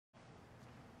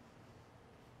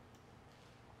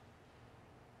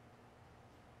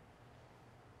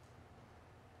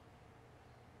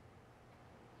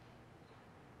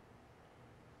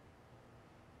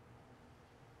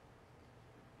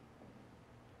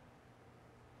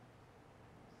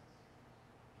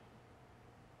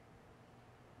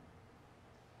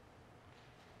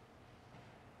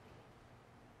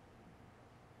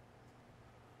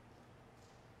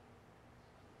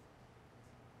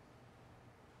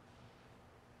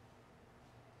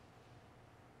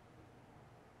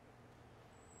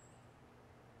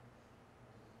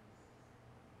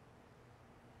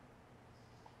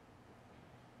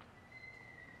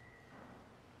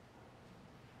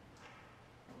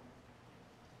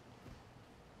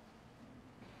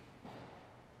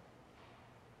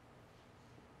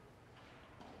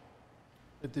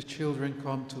Let the children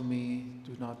come to me,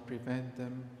 do not prevent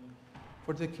them,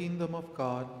 for the kingdom of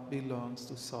God belongs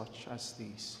to such as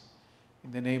these.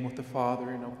 In the name of the Father,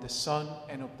 and of the Son,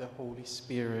 and of the Holy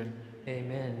Spirit.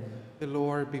 Amen. The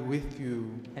Lord be with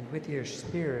you. And with your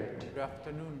spirit. Good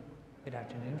afternoon. Good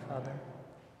afternoon, Father.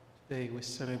 Today we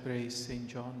celebrate St.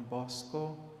 John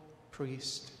Bosco,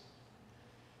 priest,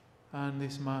 and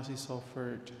this Mass is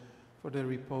offered for the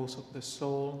repose of the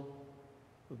soul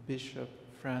of Bishop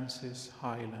Francis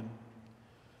Highland.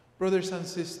 Brothers and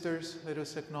sisters, let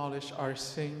us acknowledge our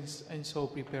sins and so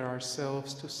prepare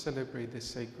ourselves to celebrate the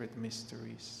sacred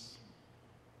mysteries.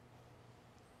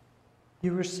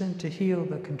 You were sent to heal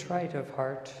the contrite of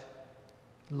heart.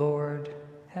 Lord,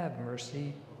 have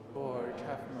mercy. Lord,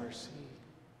 have mercy.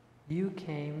 You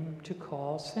came to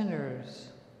call sinners.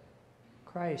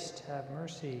 Christ, have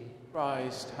mercy.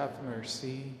 Christ, have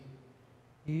mercy.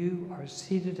 You are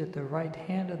seated at the right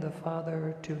hand of the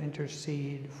Father to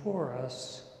intercede for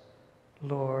us.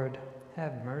 Lord,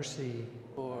 have mercy.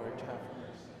 Lord, have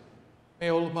mercy.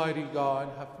 May Almighty God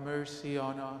have mercy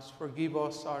on us, forgive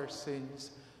us our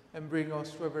sins, and bring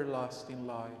us to everlasting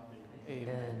life.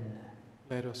 Amen.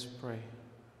 Let us pray.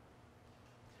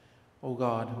 O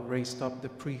God, who raised up the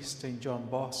priest St. John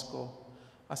Bosco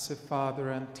as a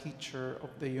father and teacher of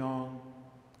the young,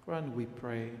 grant, we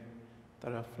pray,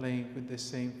 that aflame with the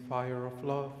same fire of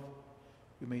love,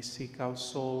 we may seek out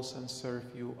souls and serve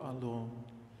you alone.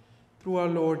 Through our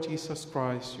Lord Jesus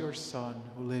Christ, your Son,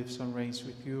 who lives and reigns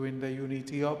with you in the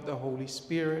unity of the Holy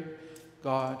Spirit,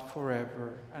 God,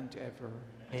 forever and ever.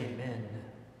 Amen.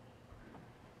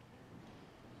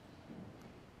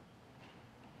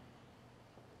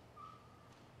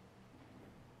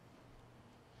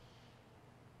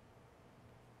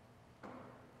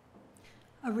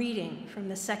 A reading from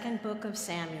the second book of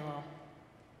Samuel.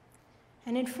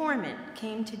 An informant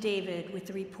came to David with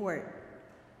the report,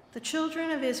 "The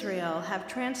children of Israel have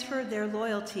transferred their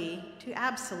loyalty to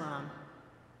Absalom."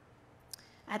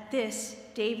 At this,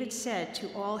 David said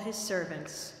to all his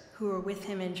servants who were with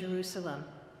him in Jerusalem,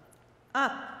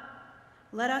 "Up,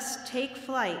 let us take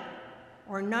flight,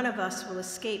 or none of us will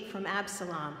escape from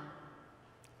Absalom.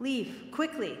 Leave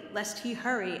quickly, lest he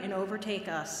hurry and overtake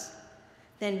us,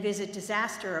 then visit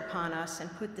disaster upon us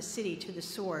and put the city to the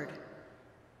sword."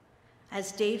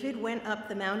 As David went up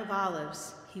the Mount of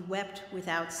Olives, he wept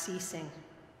without ceasing.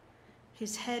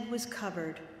 His head was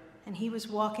covered, and he was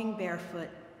walking barefoot.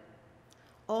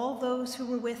 All those who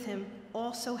were with him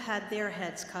also had their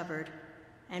heads covered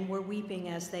and were weeping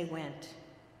as they went.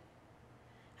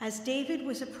 As David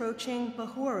was approaching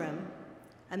Bahurim,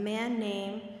 a man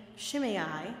named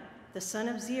Shimei, the son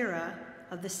of Zerah,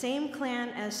 of the same clan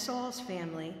as Saul's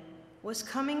family, was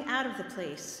coming out of the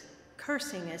place,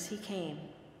 cursing as he came.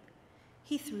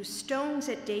 He threw stones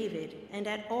at David and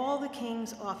at all the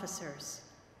king's officers,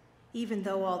 even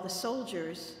though all the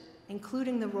soldiers,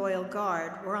 including the royal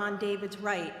guard, were on David's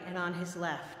right and on his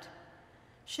left.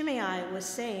 Shimei was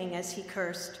saying as he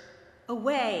cursed,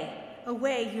 "Away,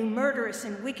 away, you murderous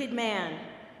and wicked man!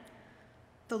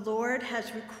 The Lord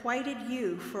has requited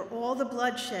you for all the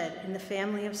bloodshed in the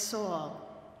family of Saul,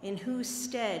 in whose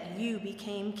stead you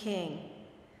became king.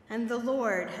 And the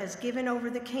Lord has given over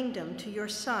the kingdom to your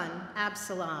son,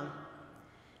 Absalom.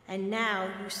 And now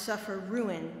you suffer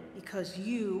ruin because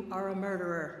you are a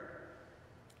murderer."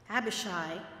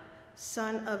 Abishai,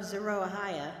 son of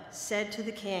Zeruiah, said to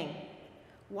the king,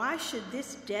 "Why should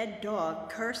this dead dog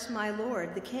curse my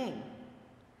lord, the king?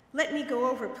 Let me go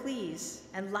over, please,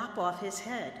 and lop off his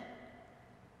head."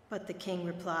 But the king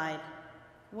replied,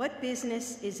 "What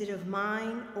business is it of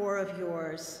mine or of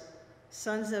yours,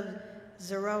 sons of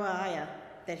Zeruiah,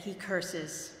 that he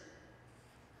curses?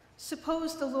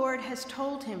 Suppose the Lord has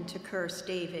told him to curse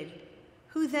David,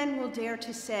 who then will dare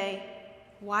to say,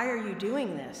 'Why are you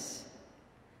doing this?'"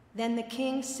 Then the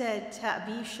king said to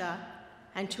Abishai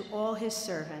and to all his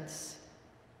servants,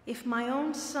 "If my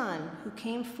own son, who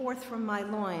came forth from my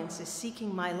loins, is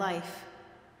seeking my life,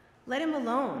 let him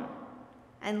alone,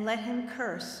 and let him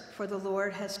curse, for the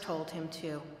Lord has told him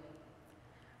to.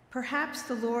 Perhaps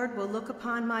the Lord will look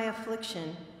upon my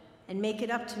affliction and make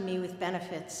it up to me with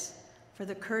benefits for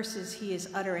the curses he is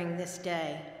uttering this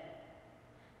day."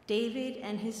 David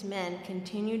and his men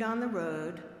continued on the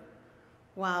road,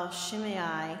 while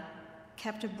Shimei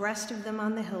kept abreast of them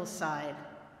on the hillside,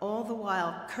 all the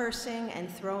while cursing and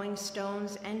throwing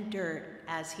stones and dirt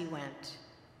as he went.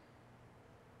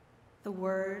 The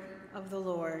word of the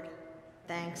Lord.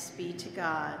 Thanks be to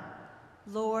God.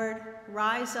 Lord,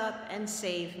 rise up and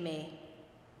save me.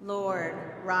 Lord,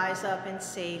 rise up and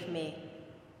save me.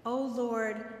 O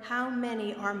Lord, how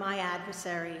many are my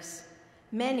adversaries?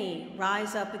 Many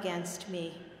rise up against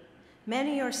me.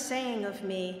 Many are saying of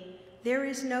me, there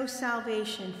is no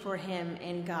salvation for him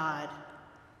in God.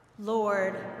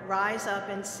 Lord, rise up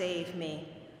and save me.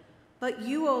 But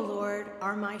you, O Lord,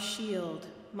 are my shield,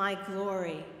 my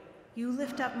glory. You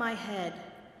lift up my head.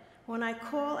 When I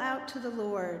call out to the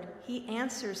Lord, he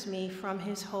answers me from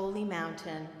his holy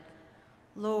mountain.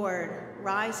 Lord,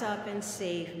 rise up and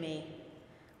save me.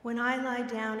 When I lie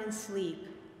down and sleep,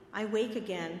 I wake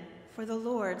again, for the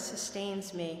Lord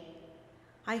sustains me.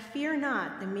 I fear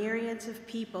not the myriads of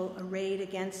people arrayed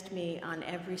against me on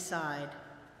every side.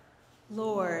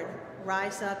 Lord,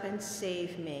 rise up and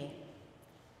save me.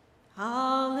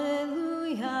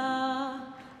 Alleluia,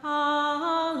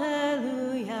 alleluia,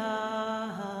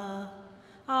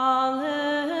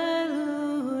 alleluia,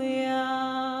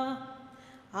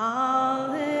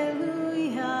 alleluia,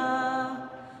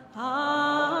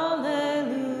 alleluia,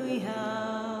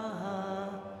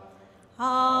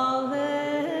 alleluia.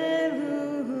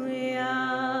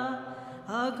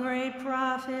 A great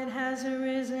prophet has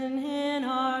arisen in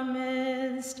our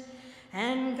midst,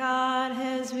 and God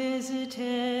has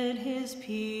visited his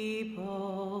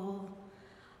people.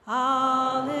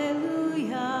 Alleluia,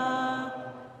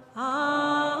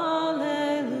 alleluia,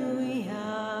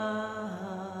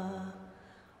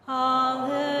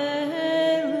 alleluia.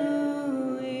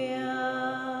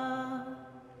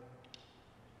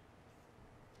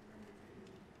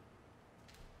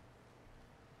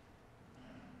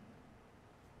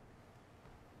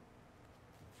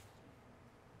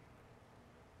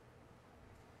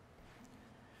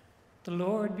 The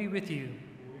Lord be with you.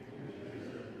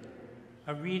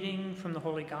 A reading from the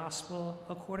Holy Gospel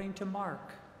according to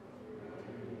Mark.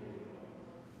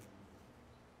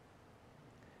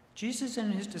 Jesus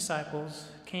and his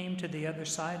disciples came to the other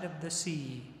side of the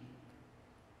sea,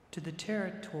 to the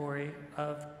territory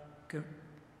of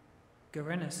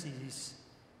Gerasenes.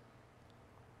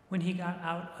 When he got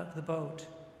out of the boat,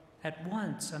 at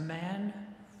once a man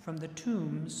from the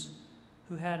tombs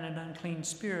who had an unclean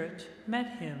spirit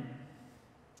met him.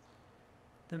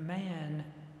 The man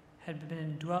had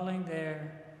been dwelling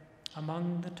there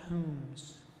among the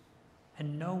tombs,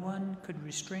 and no one could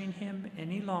restrain him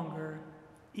any longer,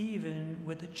 even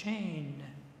with a chain.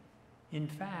 In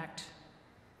fact,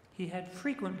 he had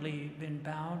frequently been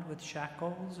bound with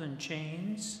shackles and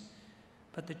chains,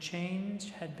 but the chains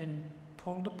had been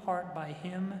pulled apart by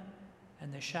him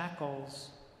and the shackles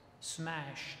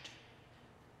smashed,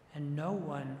 and no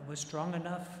one was strong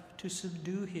enough to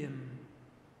subdue him.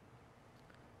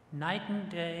 Night and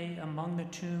day among the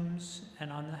tombs and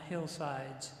on the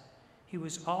hillsides, he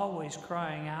was always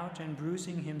crying out and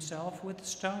bruising himself with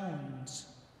stones.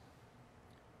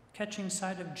 Catching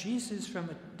sight of Jesus from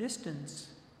a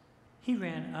distance, he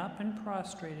ran up and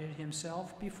prostrated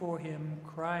himself before him,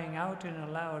 crying out in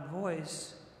a loud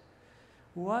voice,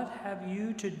 "What have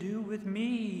you to do with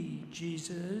me,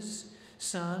 Jesus,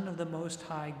 Son of the Most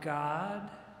High God?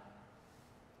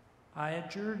 I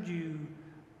adjure you,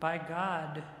 by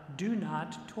God, do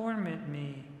not torment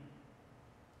me."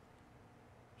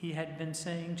 He had been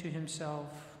saying to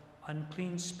himself,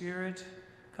 "Unclean spirit,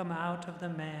 come out of the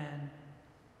man."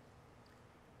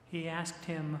 He asked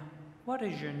him, "What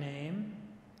is your name?"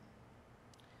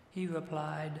 He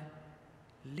replied,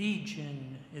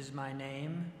 "Legion is my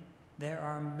name. There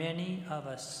are many of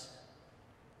us."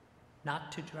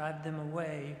 Not to drive them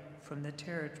away from the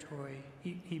territory.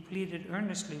 He pleaded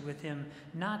earnestly with him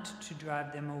not to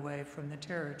drive them away from the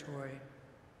territory.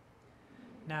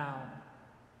 Now,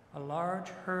 a large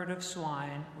herd of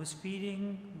swine was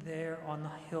feeding there on the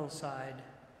hillside,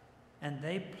 and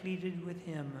they pleaded with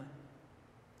him,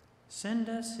 "Send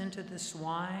us into the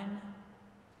swine,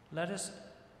 let us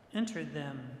enter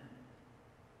them."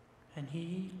 And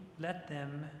he let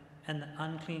them, and the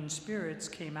unclean spirits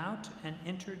came out and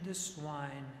entered the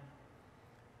swine.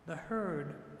 The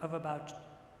herd of about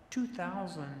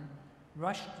 2,000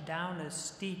 rushed down a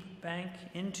steep bank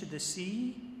into the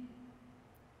sea,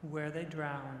 where they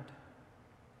drowned.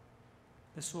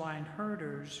 The swine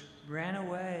herders ran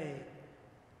away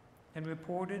and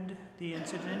reported the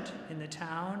incident in the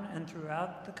town and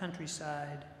throughout the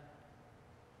countryside.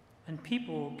 And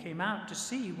people came out to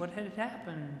see what had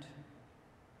happened.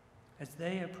 As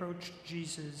they approached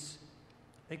Jesus,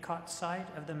 they caught sight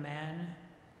of the man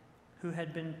who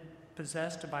had been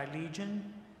possessed by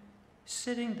Legion,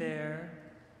 sitting there,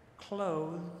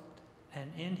 clothed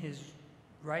and in his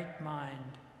right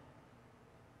mind.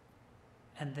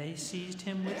 And they seized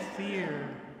him with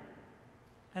fear.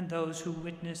 And those who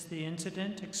witnessed the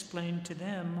incident explained to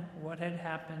them what had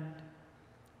happened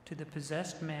to the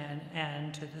possessed man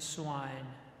and to the swine.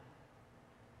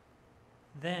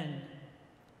 Then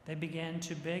They began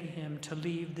to beg him to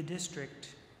leave the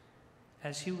district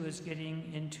as he was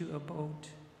getting into a boat.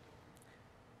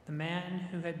 The man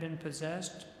who had been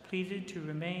possessed pleaded to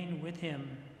remain with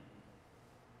him.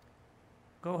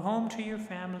 "Go home to your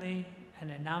family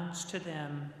and announce to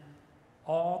them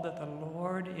all that the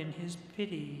Lord in his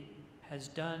pity has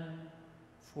done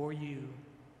for you."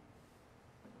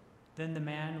 Then the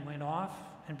man went off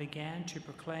and began to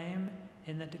proclaim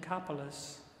in the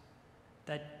Decapolis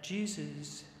that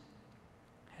Jesus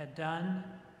had done,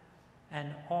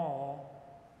 and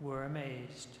all were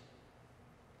amazed.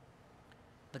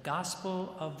 The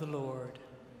Gospel of the Lord.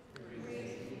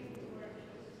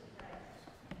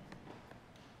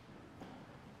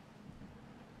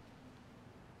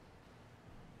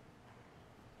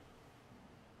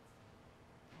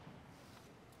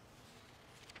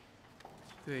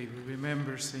 Today we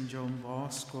remember St. John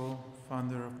Bosco,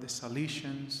 founder of the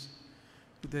Salesians,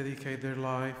 who dedicate their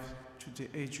life to the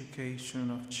education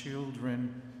of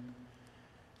children.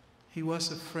 He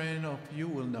was a friend of, you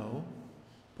will know,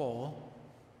 Paul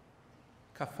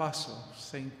Cafasso,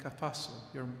 Saint Cafasso,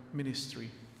 your ministry.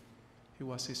 He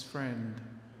was his friend,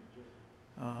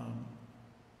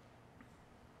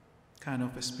 kind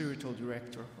of a spiritual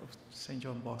director of St.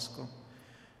 John Bosco.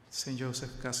 St.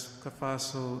 Joseph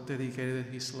Cafasso dedicated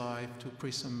his life to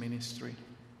prison ministry.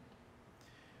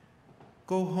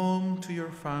 Go home to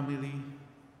your family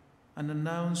and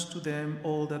announce to them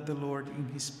all that the Lord in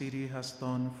his pity has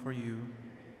done for you.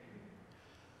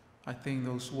 I think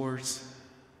those words,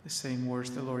 the same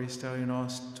words the Lord is telling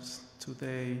us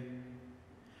today,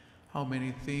 how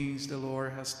many things the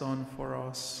Lord has done for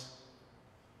us: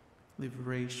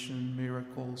 liberation,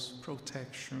 miracles,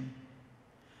 protection.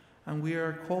 And we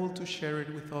are called to share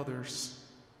it with others,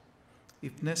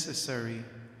 if necessary,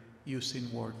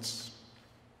 using words.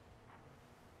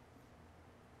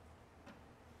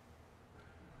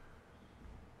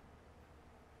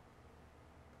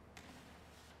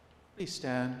 Please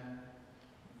stand.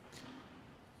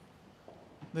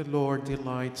 The Lord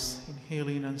delights in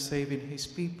healing and saving his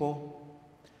people.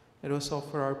 Let us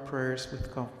offer our prayers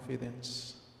with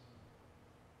confidence.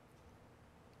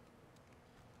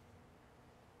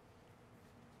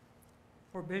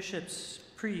 For bishops,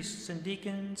 priests, and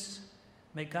deacons,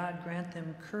 may God grant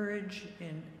them courage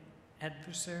in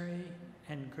adversary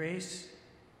and grace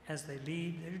as they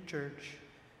lead their church,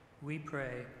 we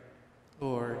pray.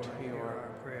 Lord, hear our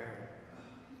prayer.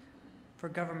 For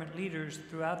government leaders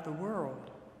throughout the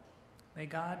world, may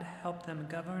God help them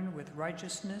govern with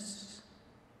righteousness,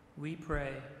 we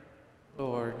pray.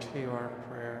 Lord, hear our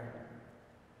prayer.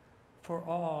 For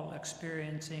all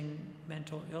experiencing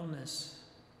mental illness,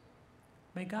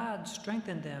 may God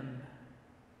strengthen them,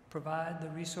 provide the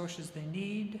resources they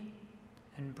need,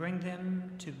 and bring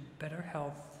them to better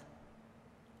health,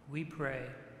 we pray.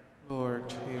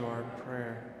 Lord, hear our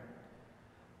prayer.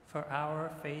 For our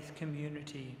faith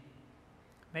community,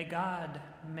 may God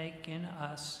make in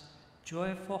us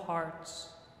joyful hearts,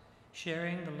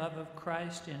 sharing the love of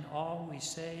Christ in all we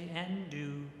say and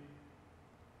do,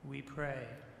 we pray.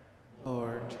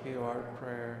 Lord, hear our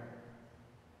prayer.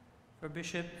 For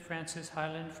Bishop Francis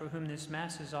Highland, for whom this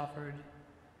Mass is offered,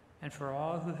 and for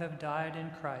all who have died in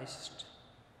Christ,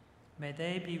 may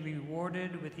they be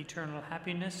rewarded with eternal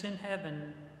happiness in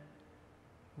heaven,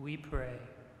 we pray.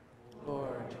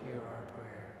 Lord, hear our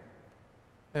prayer.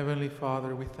 Heavenly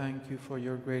Father, we thank you for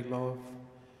your great love.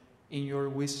 In your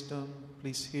wisdom,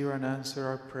 please hear and answer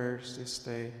our prayers this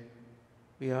day.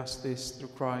 We ask this through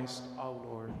Christ our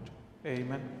Lord.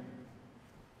 Amen.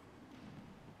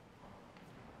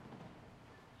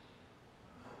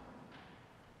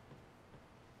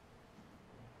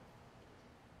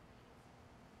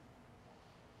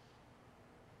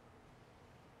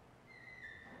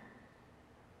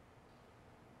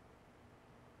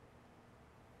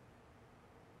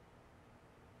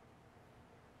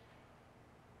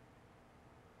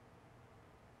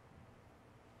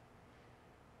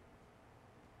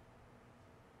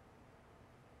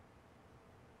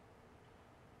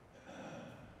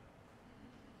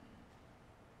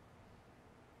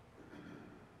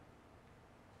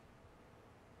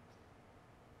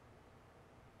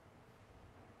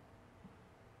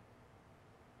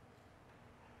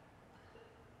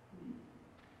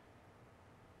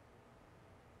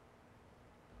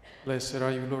 Blessed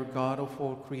are you, Lord God of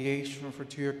all creation, for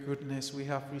to your goodness we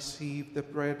have received the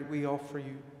bread we offer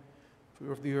you.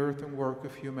 For of the earth and work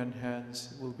of human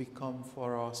hands will become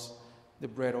for us the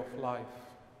bread of life.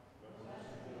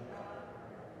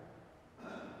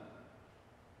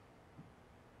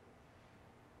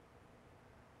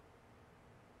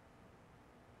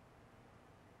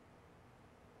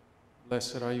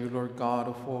 Blessed are you, Lord God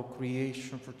of all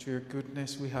creation, for to your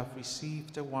goodness we have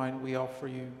received the wine we offer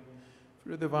you.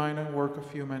 Through the divine and work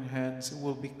of human hands, it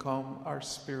will become our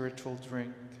spiritual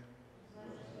drink.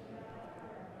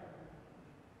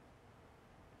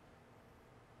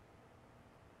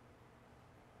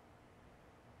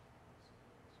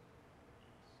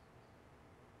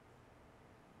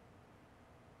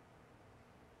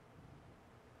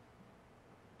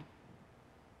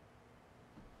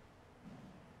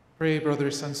 Pray,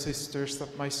 brothers and sisters,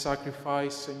 that my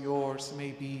sacrifice and yours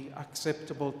may be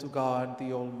acceptable to God,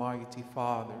 the Almighty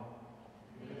Father.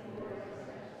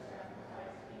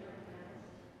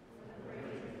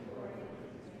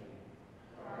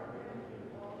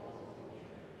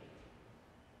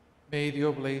 May the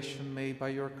oblation made by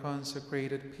your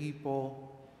consecrated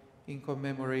people in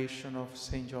commemoration of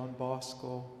St. John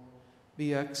Bosco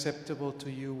be acceptable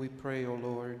to you, we pray, O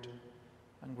Lord,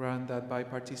 and grant that by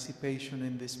participation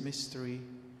in this mystery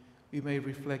we may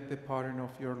reflect the pattern of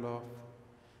your love.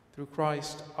 Through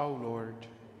Christ our Lord.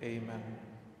 Amen.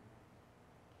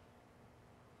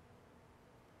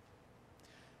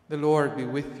 The Lord be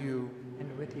with you.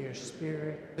 And with your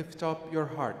spirit. Lift up your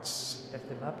hearts. Lift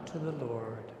them up to the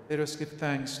Lord. Let us give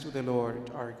thanks to the Lord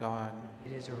our God.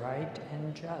 It is right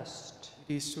and just.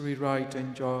 It is to be right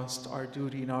and just, our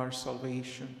duty in our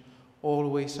salvation,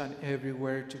 always and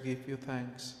everywhere to give you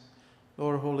thanks.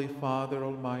 Lord, Holy Father,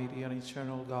 Almighty and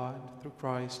eternal God, through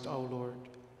Christ our Lord.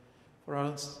 For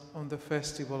us, on the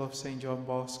festival of St. John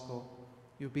Bosco,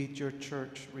 you bid your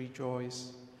church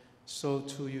rejoice. So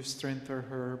too you strengthen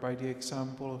her by the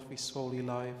example of his holy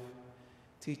life.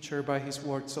 Teach her by his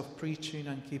words of preaching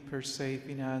and keep her safe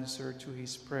in answer to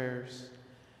his prayers.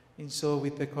 And so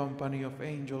with the company of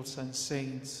angels and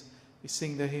saints, we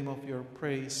sing the hymn of your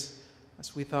praise,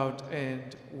 as without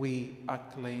end we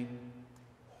acclaim.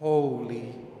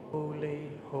 Holy,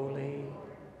 holy, holy,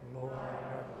 Lord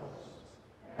of hosts.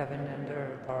 Heaven and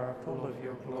earth are full of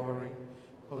your glory.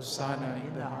 Hosanna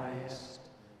in the highest.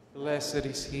 Blessed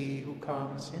is he who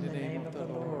comes in the name of the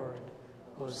Lord.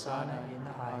 Hosanna in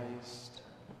the highest.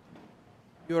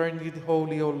 You are indeed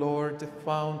holy, O Lord, the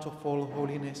fount of all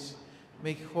holiness.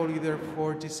 Make holy,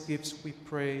 therefore, these gifts, we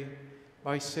pray,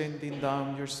 by sending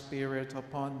down your Spirit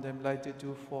upon them like the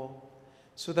dewfall,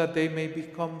 so that they may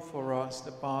become for us the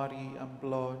body and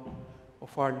blood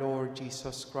of our Lord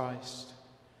Jesus Christ.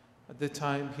 At the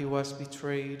time he was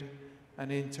betrayed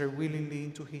and entered willingly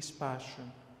into his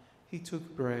passion, he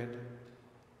took bread,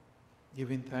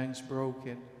 giving thanks, broke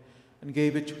it, and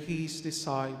gave it to his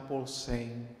disciples,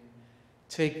 saying,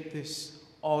 "Take this,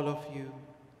 all of you,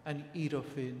 and eat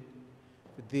of it,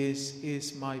 for this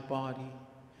is my body,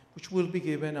 which will be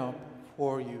given up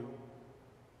for you."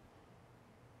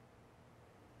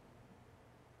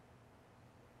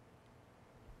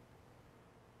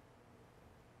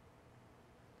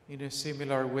 In a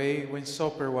similar way, when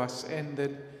supper was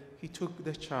ended, he took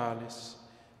the chalice,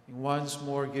 and once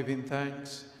more giving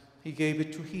thanks, he gave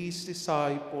it to his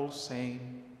disciples,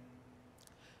 saying,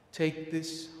 "Take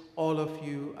this, all of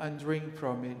you, and drink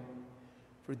from it,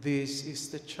 for this is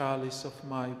the chalice of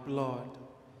my blood,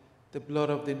 the blood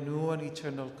of the new and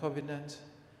eternal covenant,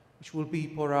 which will be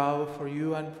poured out for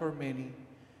you and for many,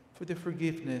 for the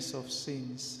forgiveness of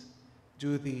sins.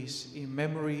 Do this in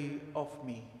memory of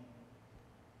me."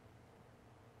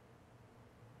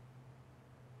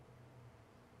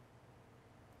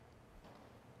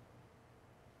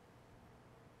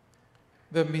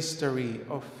 The mystery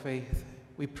of faith.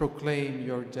 We proclaim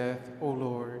your death, O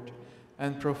Lord,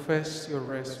 and profess your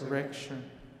resurrection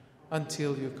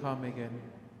until you come again.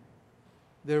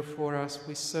 Therefore, as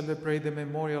we celebrate the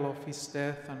memorial of his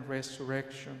death and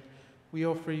resurrection, we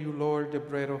offer you, Lord, the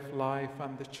bread of life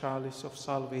and the chalice of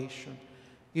salvation,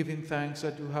 giving thanks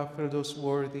that you have felt us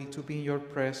worthy to be in your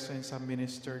presence and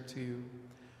minister to you.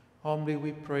 Humbly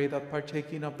we pray that,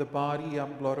 partaking of the body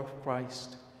and blood of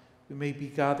Christ, we may be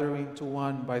gathered into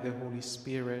one by the Holy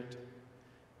Spirit.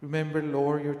 Remember,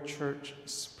 Lord, your church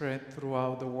spread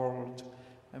throughout the world,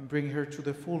 and bring her to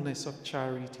the fullness of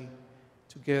charity,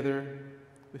 together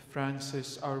with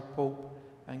Francis, our Pope,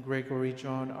 and Gregory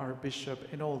John, our Bishop,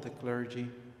 and all the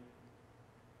clergy.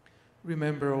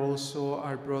 Remember also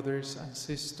our brothers and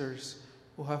sisters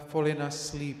who have fallen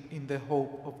asleep in the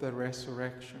hope of the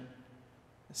resurrection,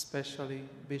 especially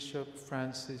Bishop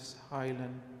Francis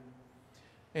Highland,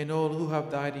 and all who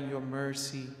have died in your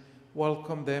mercy.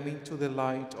 Welcome them into the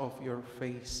light of your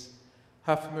face.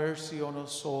 Have mercy on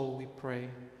us all, we pray,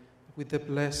 with the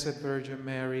Blessed Virgin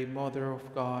Mary, Mother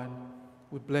of God,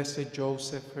 with Blessed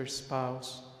Joseph, her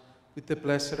spouse, with the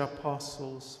blessed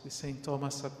apostles, with St.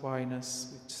 Thomas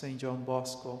Aquinas, with St. John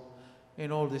Bosco,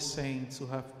 and all the saints who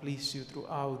have pleased you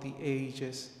throughout the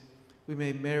ages, we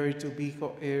may merit to be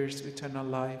co-heirs to eternal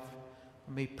life,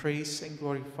 and may praise and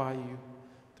glorify you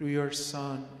through your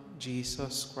Son,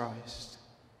 Jesus Christ.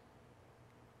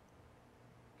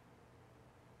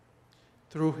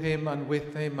 Through him and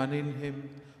with him and in him,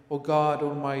 O God,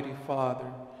 Almighty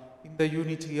Father, in the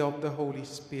unity of the Holy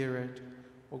Spirit,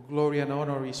 all glory and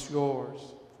honor is yours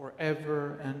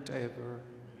forever and ever.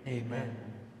 Amen.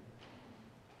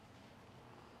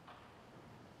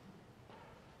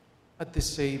 At the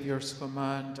Saviour's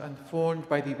command and formed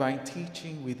by divine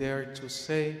teaching, we dare to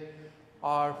say,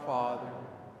 Our Father,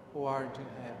 who art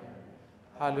in heaven,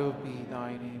 hallowed be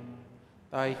thy name.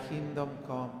 Thy kingdom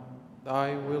come,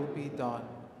 thy will be done,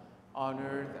 on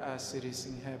earth as it is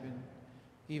in heaven.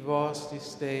 Give us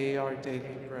this day our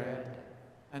daily bread,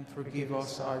 and forgive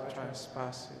us our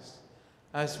trespasses,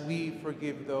 as we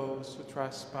forgive those who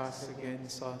trespass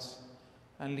against us.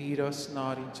 And lead us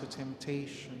not into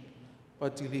temptation,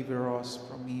 but deliver us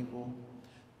from evil.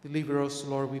 Deliver us,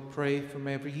 Lord, we pray, from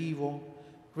every evil.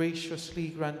 Graciously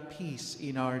grant peace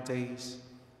in our days,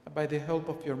 and by the help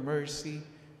of your mercy,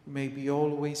 we may be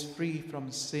always free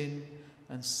from sin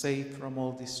and safe from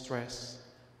all distress,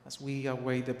 as we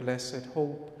await the blessed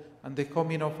hope and the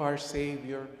coming of our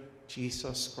Savior,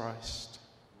 Jesus Christ.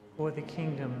 For the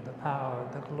kingdom, the power,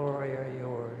 the glory are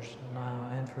yours,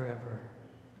 now and forever.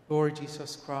 Lord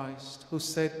Jesus Christ, who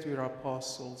said to your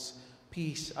apostles,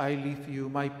 Peace I leave you,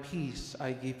 my peace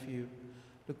I give you.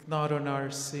 Look not on our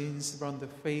sins, but on the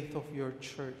faith of your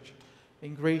church,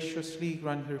 and graciously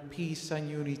grant her peace and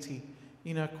unity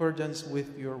in accordance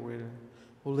with your will,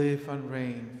 who live and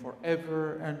reign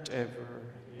forever and ever.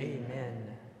 Amen.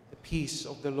 The peace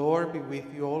of the Lord be with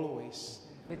you always.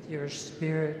 With your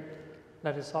spirit,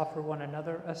 let us offer one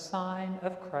another a sign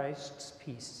of Christ's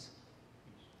peace.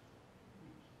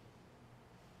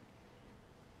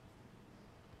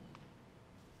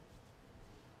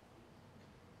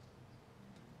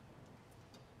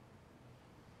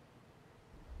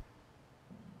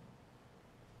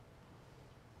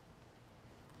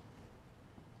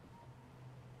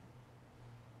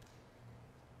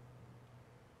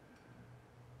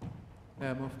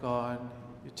 Lamb of God,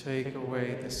 you take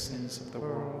away the sins of the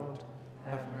world.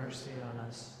 Have mercy on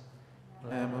us.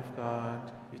 Lamb of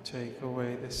God, you take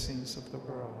away the sins of the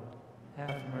world.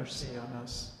 Have mercy on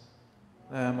us.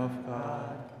 Lamb of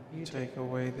God, you take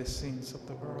away the sins of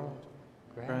the world.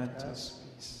 Grant us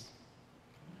peace.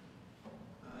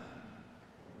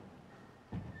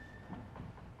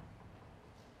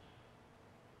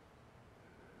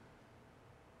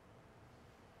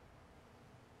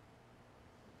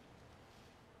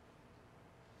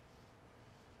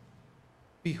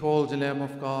 Behold the Lamb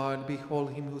of God,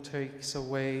 behold him who takes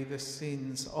away the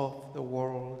sins of the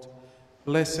world.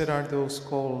 Blessed are those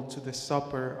called to the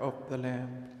supper of the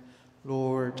Lamb.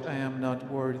 Lord, I am not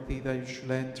worthy that you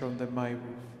should enter under my roof,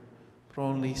 but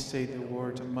only say the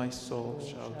word and my soul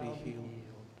shall be healed.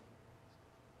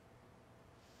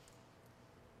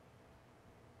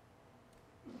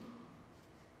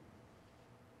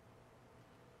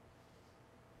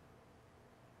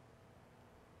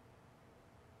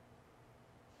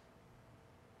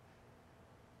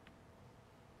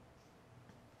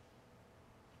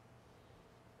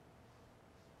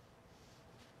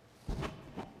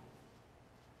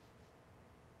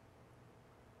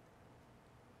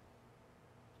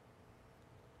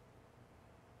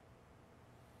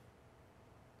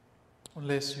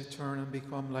 Unless you turn and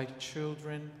become like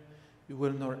children, you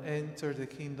will not enter the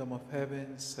kingdom of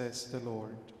heaven, says the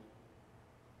Lord.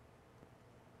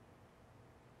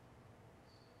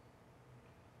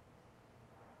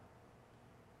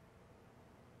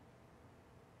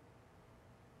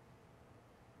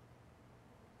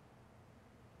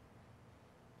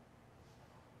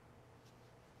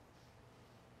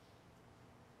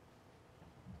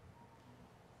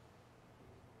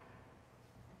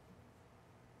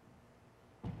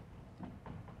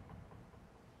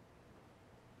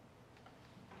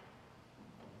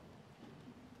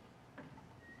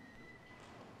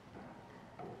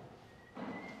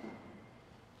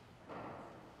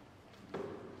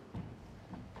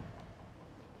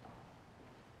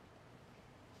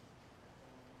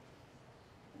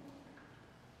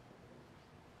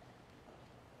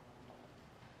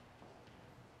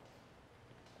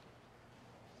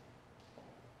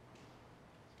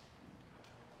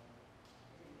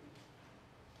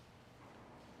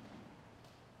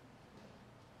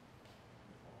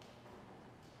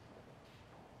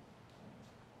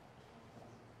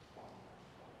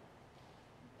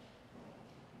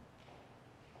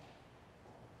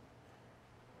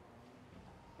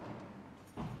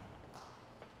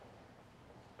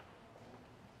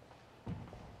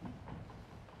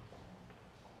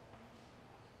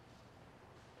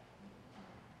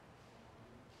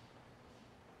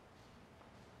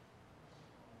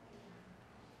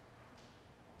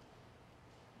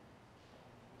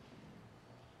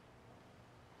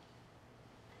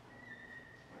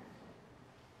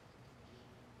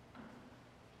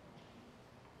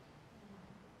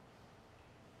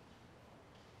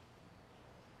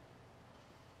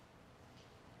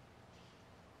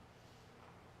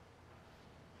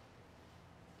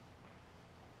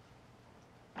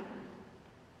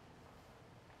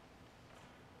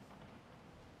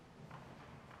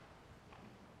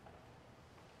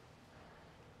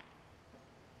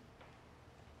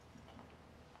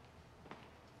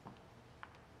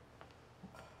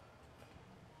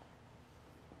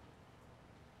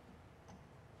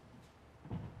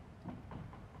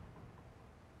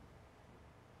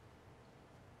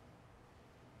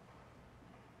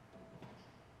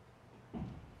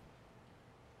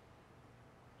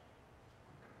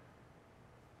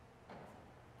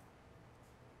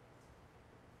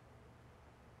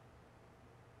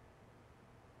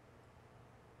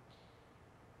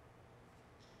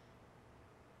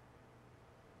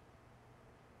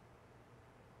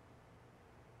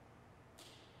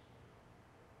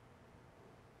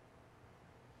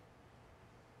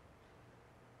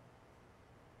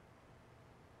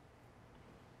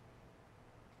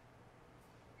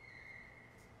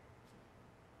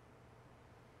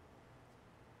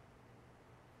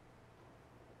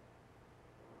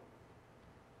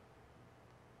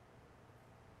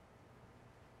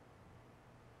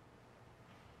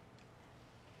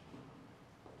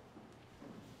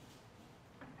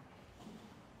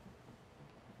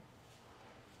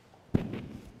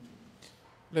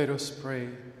 Let us pray.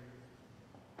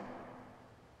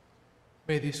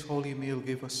 May this holy meal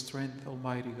give us strength,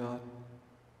 Almighty God,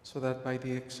 so that by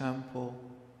the example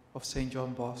of St.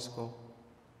 John Bosco,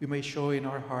 we may show in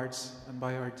our hearts and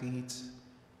by our deeds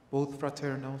both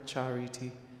fraternal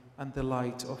charity and the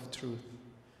light of truth.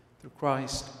 Through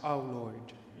Christ our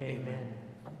Lord. Amen.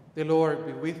 The Lord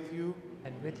be with you.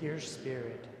 And with your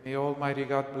spirit. May Almighty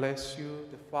God bless you,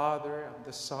 the Father and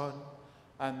the Son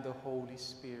and the Holy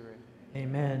Spirit.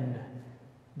 Amen.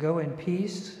 Go in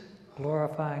peace,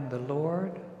 glorifying the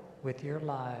Lord with your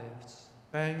lives.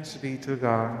 Thanks be to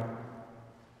God.